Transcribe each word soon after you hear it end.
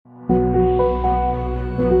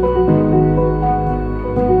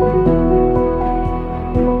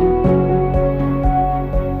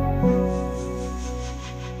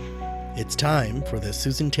time for the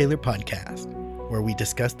Susan Taylor Podcast, where we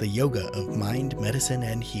discuss the yoga of mind, medicine,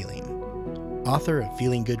 and healing. Author of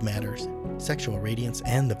Feeling Good Matters, Sexual Radiance,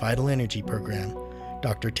 and the Vital Energy Program,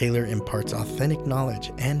 Dr. Taylor imparts authentic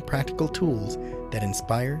knowledge and practical tools that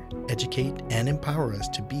inspire, educate, and empower us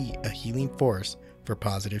to be a healing force for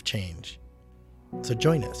positive change. So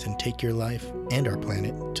join us and take your life and our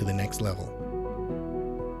planet to the next level.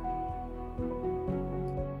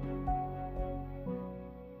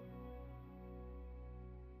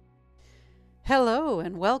 Hello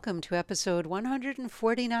and welcome to episode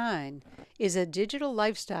 149, Is a Digital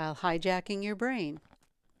Lifestyle Hijacking Your Brain?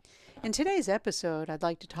 In today's episode, I'd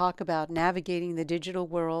like to talk about navigating the digital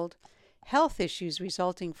world, health issues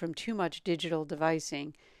resulting from too much digital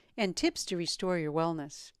devicing, and tips to restore your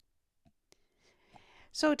wellness.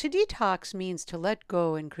 So to detox means to let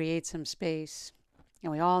go and create some space.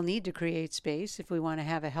 And we all need to create space if we want to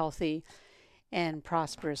have a healthy and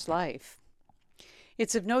prosperous life.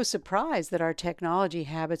 It's of no surprise that our technology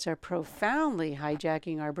habits are profoundly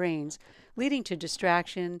hijacking our brains, leading to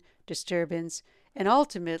distraction, disturbance, and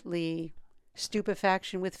ultimately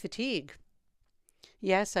stupefaction with fatigue.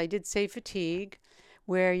 Yes, I did say fatigue,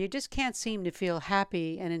 where you just can't seem to feel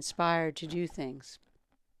happy and inspired to do things.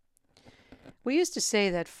 We used to say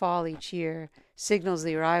that fall each year signals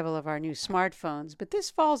the arrival of our new smartphones, but this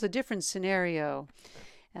fall's a different scenario.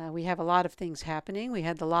 We have a lot of things happening. We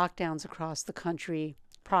had the lockdowns across the country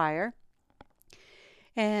prior,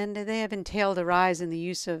 and they have entailed a rise in the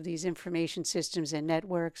use of these information systems and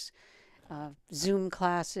networks, Zoom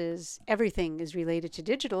classes. Everything is related to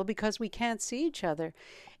digital because we can't see each other.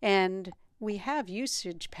 And we have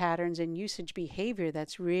usage patterns and usage behavior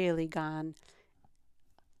that's really gone,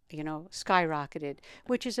 skyrocketed,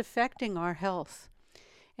 which is affecting our health.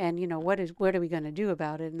 And, what are we going to do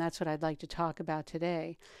about it? And that's what I'd like to talk about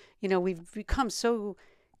today. We've become so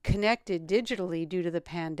connected digitally due to the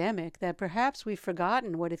pandemic that perhaps we've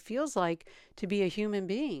forgotten what it feels like to be a human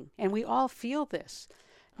being. And we all feel this,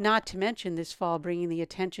 not to mention this fall bringing the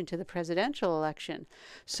attention to the presidential election.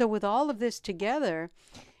 So with all of this together,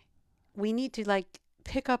 we need to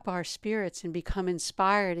pick up our spirits and become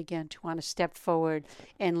inspired again to want to step forward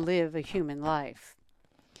and live a human life.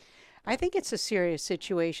 I think it's a serious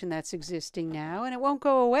situation that's existing now, and it won't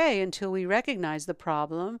go away until we recognize the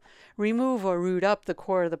problem, remove or root up the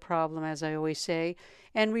core of the problem, as I always say,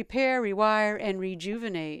 and repair, rewire, and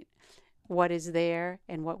rejuvenate what is there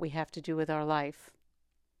and what we have to do with our life.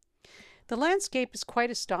 The landscape is quite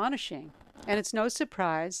astonishing, and it's no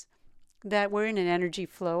surprise that we're in an energy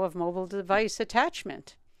flow of mobile device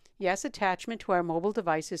attachment. Yes, attachment to our mobile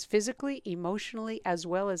devices physically, emotionally, as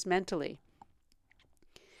well as mentally.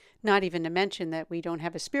 Not even to mention that we don't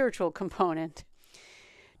have a spiritual component.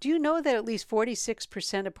 Do you know that at least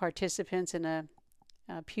 46% of participants in a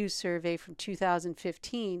Pew survey from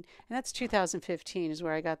 2015, and that's 2015 is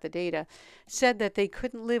where I got the data, said that they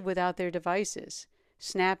couldn't live without their devices?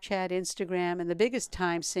 Snapchat, Instagram, and the biggest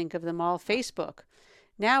time sink of them all, Facebook,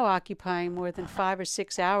 now occupying more than 5 or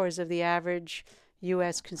 6 hours of the average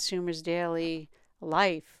U.S. consumer's daily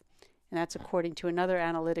life. And that's according to another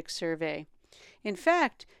analytics survey. In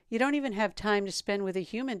fact, you don't even have time to spend with a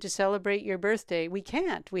human to celebrate your birthday. We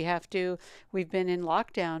can't. We've been in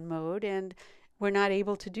lockdown mode and we're not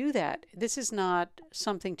able to do that. This is not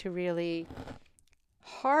something to really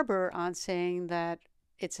harbor on saying that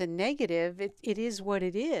it's a negative. It is what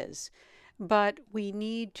it is. But we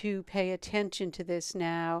need to pay attention to this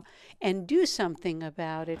now and do something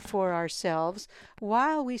about it for ourselves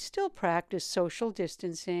while we still practice social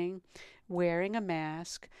distancing, wearing a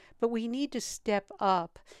mask, but we need to step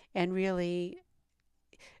up and really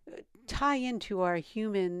tie into our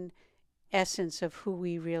human essence of who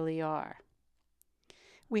we really are.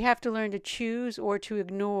 We have to learn to choose or to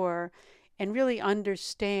ignore and really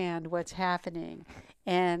understand what's happening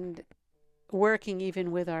and working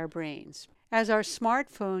even with our brains. As our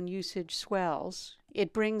smartphone usage swells,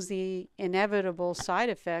 it brings the inevitable side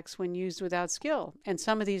effects when used without skill. And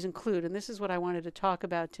some of these include, and this is what I wanted to talk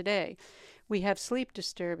about today, we have sleep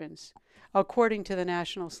disturbance. According to the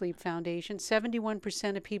National Sleep Foundation,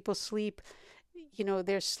 71% of people sleep,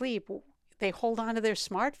 they hold on to their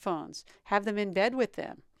smartphones, have them in bed with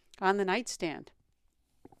them, on the nightstand.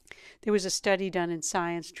 There was a study done in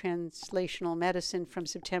Science Translational Medicine from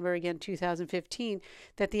September 2015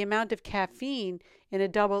 that the amount of caffeine in a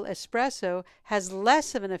double espresso has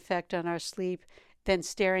less of an effect on our sleep than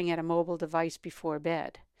staring at a mobile device before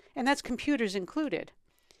bed. And that's computers included.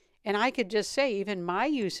 And I could just say even my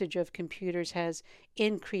usage of computers has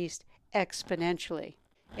increased exponentially.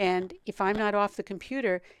 And if I'm not off the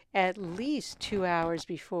computer at least 2 hours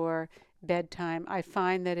before bedtime, I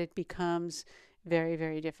find that it becomes very,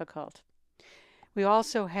 very difficult. We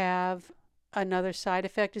also have another side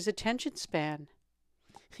effect is attention span.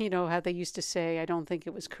 You know how they used to say, I don't think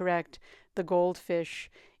it was correct, the goldfish,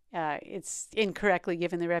 it's incorrectly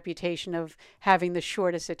given the reputation of having the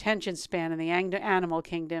shortest attention span in the animal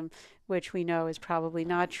kingdom, which we know is probably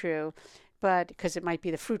not true, but because it might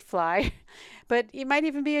be the fruit fly, but it might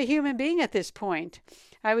even be a human being at this point.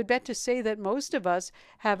 I would bet to say that most of us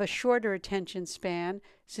have a shorter attention span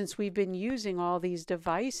since we've been using all these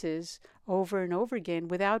devices over and over again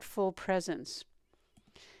without full presence.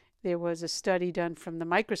 There was a study done from the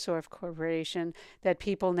Microsoft Corporation that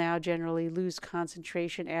people now generally lose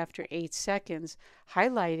concentration after 8 seconds,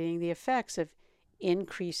 highlighting the effects of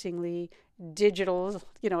increasingly digital,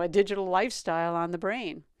 a digital lifestyle on the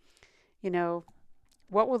brain.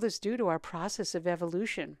 What will this do to our process of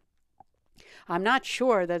evolution? I'm not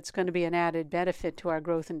sure that it's going to be an added benefit to our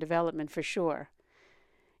growth and development for sure.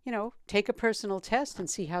 Take a personal test and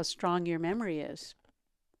see how strong your memory is.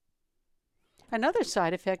 Another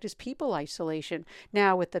side effect is people isolation.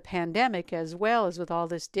 Now, with the pandemic, as well as with all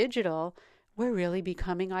this digital, we're really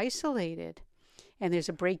becoming isolated. And there's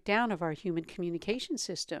a breakdown of our human communication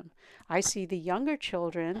system. I see the younger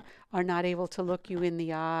children are not able to look you in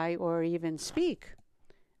the eye or even speak.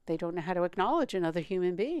 They don't know how to acknowledge another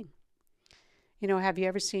human being. Have you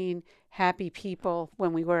ever seen happy people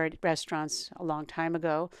when we were at restaurants a long time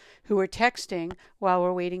ago who were texting while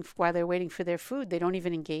they're waiting for their food? They don't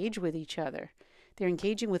even engage with each other. They're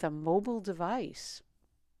engaging with a mobile device.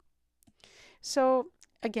 So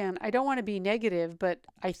again, I don't want to be negative, but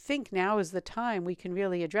I think now is the time we can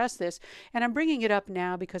really address this. And I'm bringing it up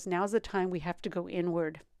now because now's the time we have to go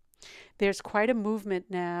inward. There's quite a movement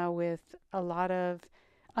now with a lot of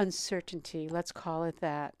uncertainty, let's call it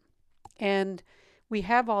that. And we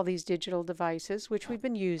have all these digital devices, which we've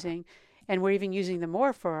been using, and we're even using them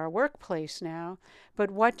more for our workplace now.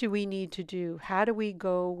 But what do we need to do? How do we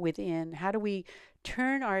go within? How do we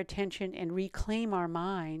turn our attention and reclaim our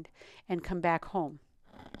mind and come back home?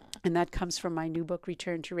 And that comes from my new book,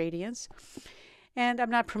 Return to Radiance. And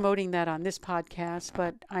I'm not promoting that on this podcast,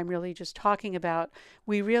 but I'm really just talking about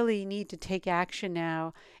we really need to take action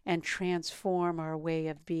now and transform our way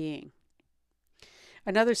of being.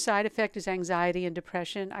 Another side effect is anxiety and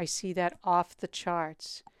depression. I see that off the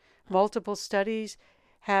charts. Multiple studies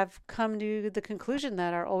have come to the conclusion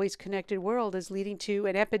that our always connected world is leading to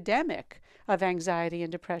an epidemic of anxiety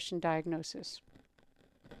and depression diagnosis.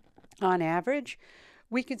 On average,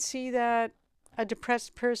 we could see that a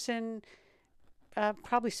depressed person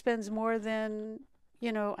probably spends more than,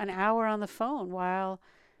 an hour on the phone, while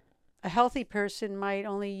a healthy person might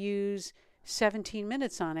only use 17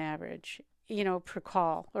 minutes on average, per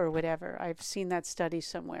call or whatever. I've seen that study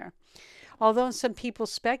somewhere. Although some people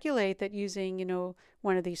speculate that using,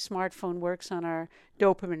 one of these smartphone works on our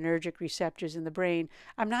dopaminergic receptors in the brain,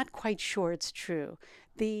 I'm not quite sure it's true.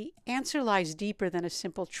 The answer lies deeper than a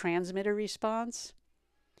simple transmitter response.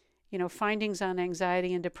 Findings on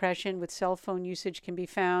anxiety and depression with cell phone usage can be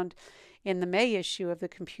found in the May issue of the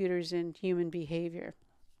Computers in Human Behavior.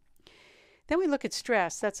 Then we look at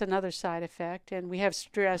stress. That's another side effect. And we have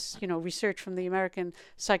stress, research from the American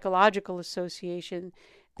Psychological Association.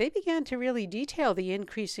 They began to really detail the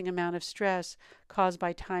increasing amount of stress caused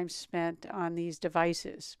by time spent on these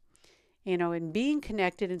devices. And being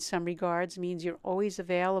connected in some regards means you're always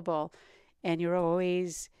available and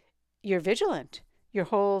you're vigilant. Your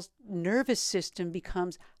whole nervous system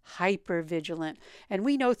becomes hyper vigilant. And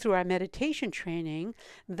we know through our meditation training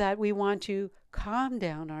that we want to calm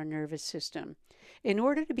down our nervous system. In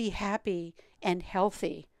order to be happy and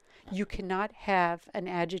healthy, you cannot have an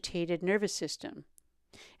agitated nervous system.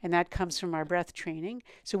 And that comes from our breath training.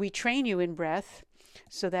 So we train you in breath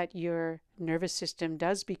so that your nervous system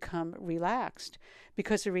does become relaxed,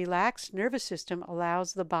 because a relaxed nervous system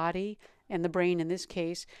allows the body, and the brain in this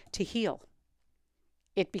case, to heal.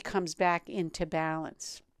 It becomes back into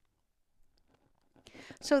balance.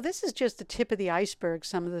 So this is just the tip of the iceberg,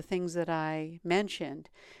 some of the things that I mentioned.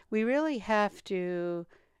 We really have to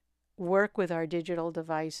work with our digital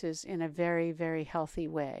devices in a very, very healthy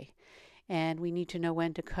way. And we need to know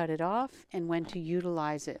when to cut it off and when to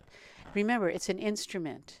utilize it. Remember, it's an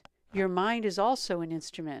instrument. Your mind is also an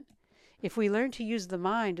instrument. If we learn to use the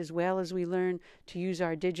mind as well as we learn to use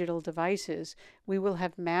our digital devices, we will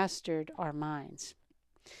have mastered our minds.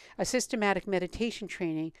 A systematic meditation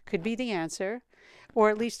training could be the answer, or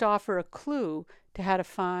at least offer a clue to how to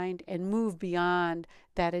find and move beyond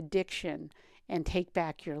that addiction and take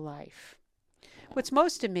back your life. What's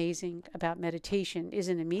most amazing about meditation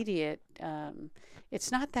isn't immediate.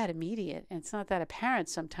 It's not that immediate, and it's not that apparent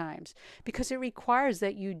sometimes, because it requires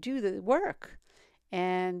that you do the work.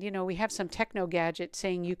 And, we have some techno gadget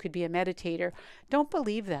saying you could be a meditator. Don't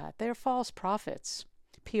believe that. They're false prophets.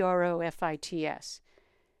 Profits.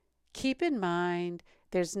 Keep in mind,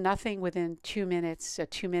 there's nothing within 2 minutes, a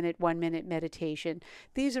 2-minute, 1-minute meditation.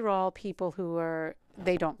 These are all people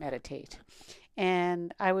they don't meditate.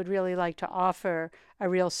 And I would really like to offer a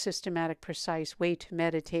real systematic, precise way to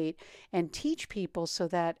meditate and teach people so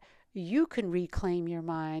that you can reclaim your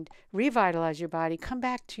mind, revitalize your body, come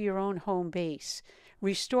back to your own home base,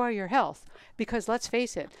 restore your health. Because let's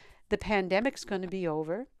face it, the pandemic's going to be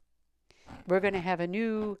over. We're going to have a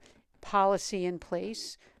new policy in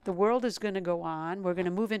place. The world is going to go on. We're going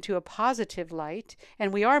to move into a positive light,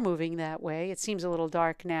 and we are moving that way. It seems a little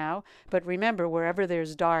dark now, but remember, wherever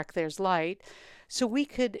there's dark, there's light. So we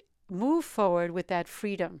could move forward with that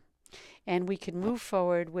freedom, and we could move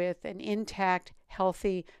forward with an intact,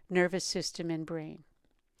 healthy nervous system and brain.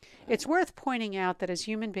 It's worth pointing out that as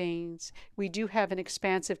human beings, we do have an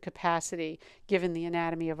expansive capacity given the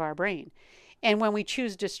anatomy of our brain. And when we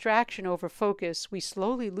choose distraction over focus, we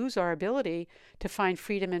slowly lose our ability to find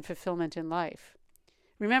freedom and fulfillment in life.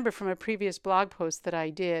 Remember from a previous blog post that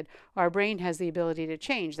I did, our brain has the ability to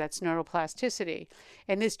change. That's neuroplasticity.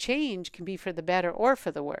 And this change can be for the better or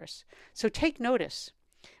for the worse. So take notice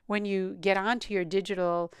when you get onto your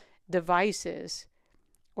digital devices,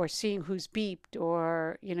 or seeing who's beeped,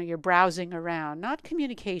 or you're browsing around. Not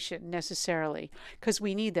communication necessarily, because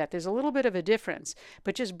we need that. There's a little bit of a difference,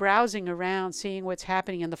 but just browsing around, seeing what's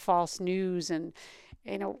happening in the false news, and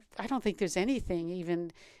I don't think there's anything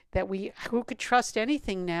even that who could trust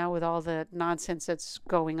anything now with all the nonsense that's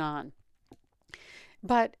going on.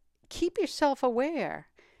 But keep yourself aware.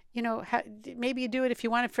 Maybe you do it if you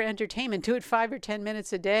want it for entertainment. Do it 5 or 10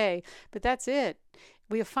 minutes a day, but that's it.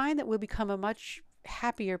 We'll find that we'll become a much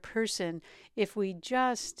happier person if we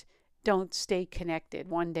just don't stay connected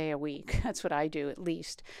 1 day a week. That's what I do, at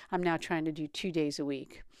least. I'm now trying to do 2 days a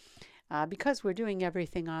week because we're doing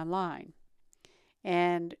everything online.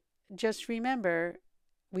 And just remember,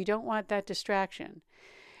 we don't want that distraction.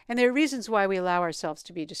 And there are reasons why we allow ourselves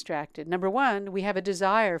to be distracted. Number one, we have a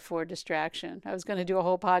desire for distraction. I was going to do a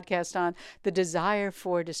whole podcast on the desire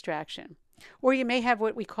for distraction. Or you may have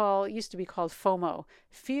what used to be called FOMO,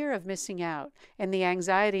 fear of missing out, and the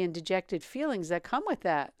anxiety and dejected feelings that come with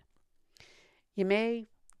that. You may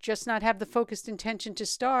just not have the focused intention to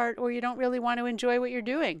start, or you don't really want to enjoy what you're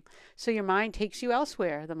doing. So your mind takes you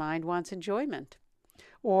elsewhere. The mind wants enjoyment.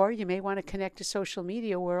 Or you may want to connect to social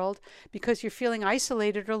media world because you're feeling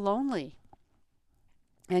isolated or lonely.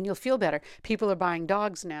 And you'll feel better. People are buying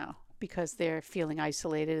dogs now because they're feeling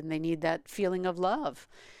isolated and they need that feeling of love.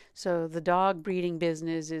 So the dog breeding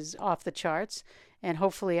business is off the charts. And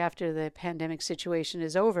hopefully after the pandemic situation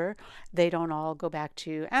is over, they don't all go back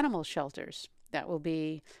to animal shelters. That will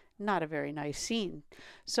be not a very nice scene.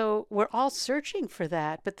 So we're all searching for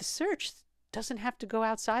that, but the search doesn't have to go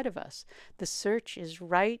outside of us. The search is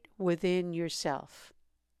right within yourself.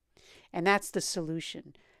 And that's the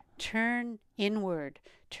solution. Turn inward.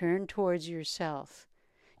 Turn towards yourself.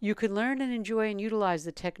 You can learn and enjoy and utilize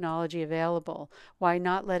the technology available while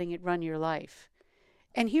not letting it run your life.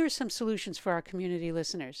 And here are some solutions for our community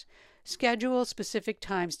listeners. Schedule specific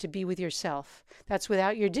times to be with yourself. That's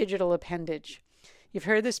without your digital appendage. You've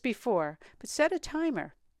heard this before, but set a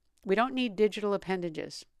timer. We don't need digital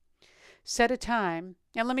appendages. Set a time.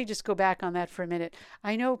 And let me just go back on that for a minute.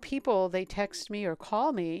 I know people, they text me or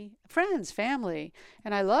call me, friends, family,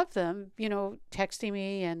 and I love them, texting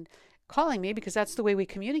me and calling me because that's the way we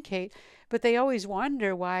communicate. But they always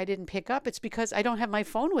wonder why I didn't pick up. It's because I don't have my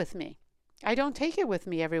phone with me. I don't take it with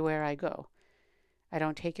me everywhere I go. I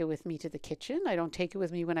don't take it with me to the kitchen. I don't take it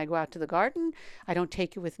with me when I go out to the garden. I don't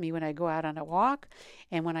take it with me when I go out on a walk.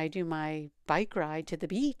 And when I do my bike ride to the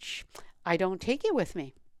beach, I don't take it with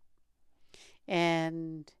me.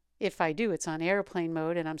 And if I do, it's on airplane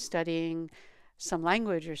mode and I'm studying some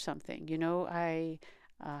language or something. I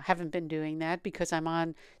haven't been doing that because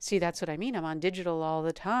that's what I mean. I'm on digital all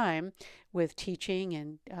the time with teaching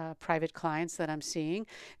and private clients that I'm seeing,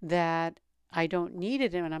 that I don't need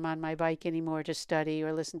it when I'm on my bike anymore to study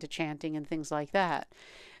or listen to chanting and things like that.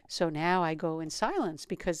 So now I go in silence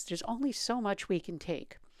because there's only so much we can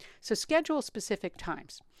take. So schedule specific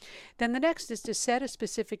times. Then the next is to set a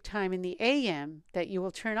specific time in the AM that you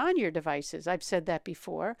will turn on your devices. I've said that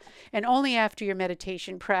before. And only after your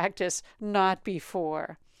meditation practice, not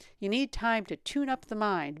before. You need time to tune up the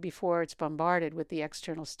mind before it's bombarded with the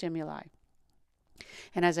external stimuli.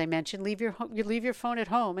 And as I mentioned, you leave your phone at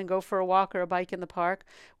home and go for a walk or a bike in the park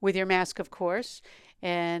with your mask, of course,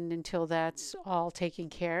 and until that's all taken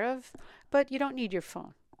care of. But you don't need your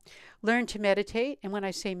phone. Learn to meditate. And when I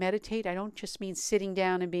say meditate, I don't just mean sitting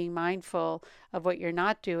down and being mindful of what you're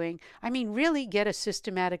not doing. I mean really get a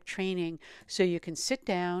systematic training so you can sit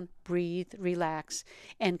down, breathe, relax,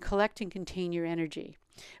 and collect and contain your energy.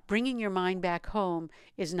 Bringing your mind back home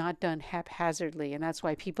is not done haphazardly, and that's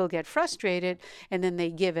why people get frustrated and then they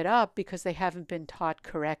give it up because they haven't been taught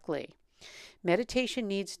correctly. Meditation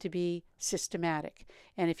needs to be systematic,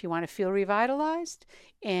 and if you want to feel revitalized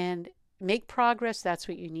and make progress, that's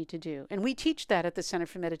what you need to do. And we teach that at the Center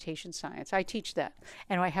for Meditation Science. I teach that.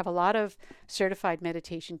 And I have a lot of certified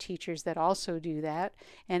meditation teachers that also do that.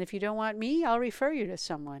 And if you don't want me, I'll refer you to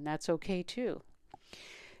someone. That's okay too.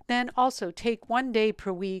 Then also take 1 day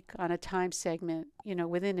per week on a time segment,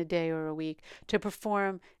 within a day or a week, to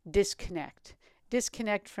perform disconnect.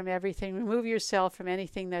 Disconnect from everything. Remove yourself from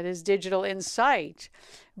anything that is digital in sight.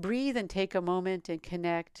 Breathe and take a moment and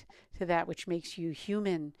connect to that which makes you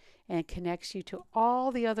human and connects you to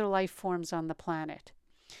all the other life forms on the planet.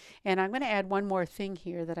 And I'm going to add one more thing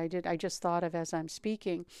here that I just thought of as I'm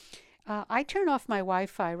speaking. I turn off my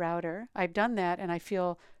Wi-Fi router. I've done that, and I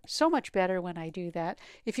feel so much better when I do that.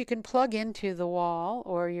 If you can plug into the wall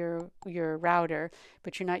or your router,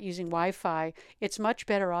 but you're not using Wi-Fi, it's much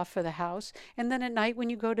better off for the house. And then at night when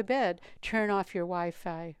you go to bed, turn off your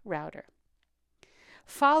Wi-Fi router.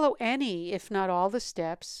 Follow any, if not all, the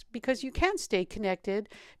steps, because you can stay connected,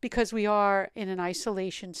 because we are in an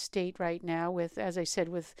isolation state right now with, as I said,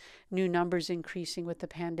 with new numbers increasing with the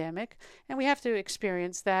pandemic. And we have to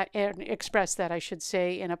experience that and express that, I should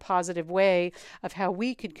say, in a positive way of how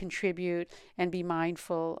we could contribute and be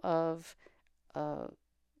mindful of,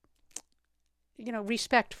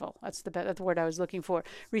 respectful. That's the word I was looking for.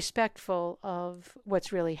 Respectful of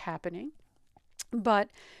what's really happening. But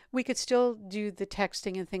we could still do the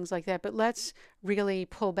texting and things like that. But let's really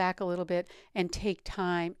pull back a little bit and take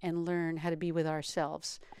time and learn how to be with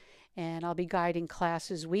ourselves. And I'll be guiding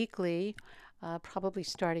classes weekly, probably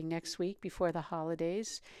starting next week before the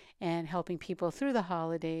holidays, and helping people through the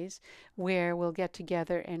holidays, where we'll get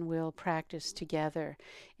together and we'll practice together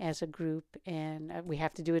as a group. And we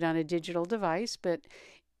have to do it on a digital device, but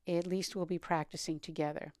at least we'll be practicing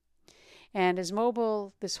together. And as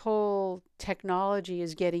this whole technology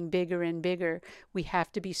is getting bigger and bigger, we have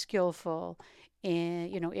to be skillful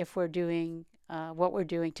in, if we're doing what we're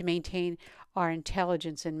doing to maintain our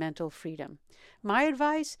intelligence and mental freedom. My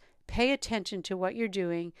advice, pay attention to what you're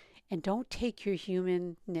doing and don't take your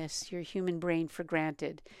humanness, your human brain for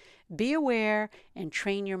granted. Be aware and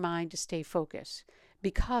train your mind to stay focused,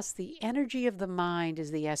 because the energy of the mind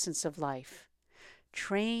is the essence of life.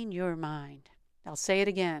 Train your mind. I'll say it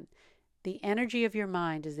again. The energy of your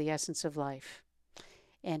mind is the essence of life.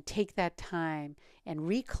 And take that time and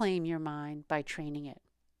reclaim your mind by training it.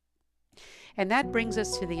 And that brings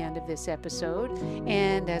us to the end of this episode.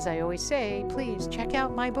 And as I always say, please check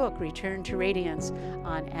out my book, Return to Radiance,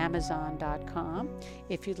 on Amazon.com.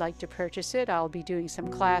 If you'd like to purchase it, I'll be doing some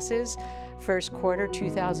classes first quarter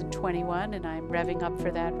 2021, and I'm revving up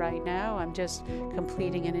for that right now. I'm just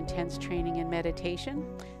completing an intense training in meditation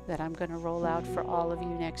that I'm going to roll out for all of you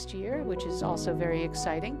next year, which is also very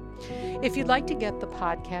exciting. If you'd like to get the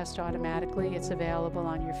podcast automatically, it's available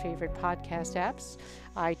on your favorite podcast apps,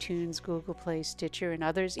 iTunes, Google Play, Stitcher, and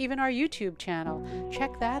others, even our YouTube channel.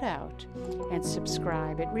 Check that out and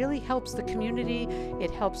subscribe. It really helps the community. It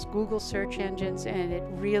helps Google search engines, and it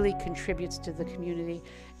really contributes to the community.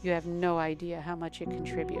 You have no idea how much it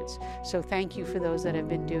contributes. So thank you for those that have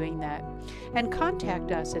been doing that. And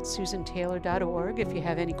contact us at susantaylor.org if you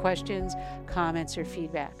have any questions, comments, or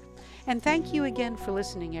feedback. And thank you again for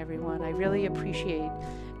listening, everyone. I really appreciate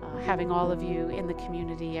having all of you in the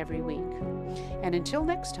community every week. And until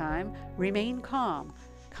next time, remain calm,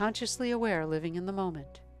 consciously aware, living in the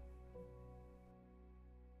moment.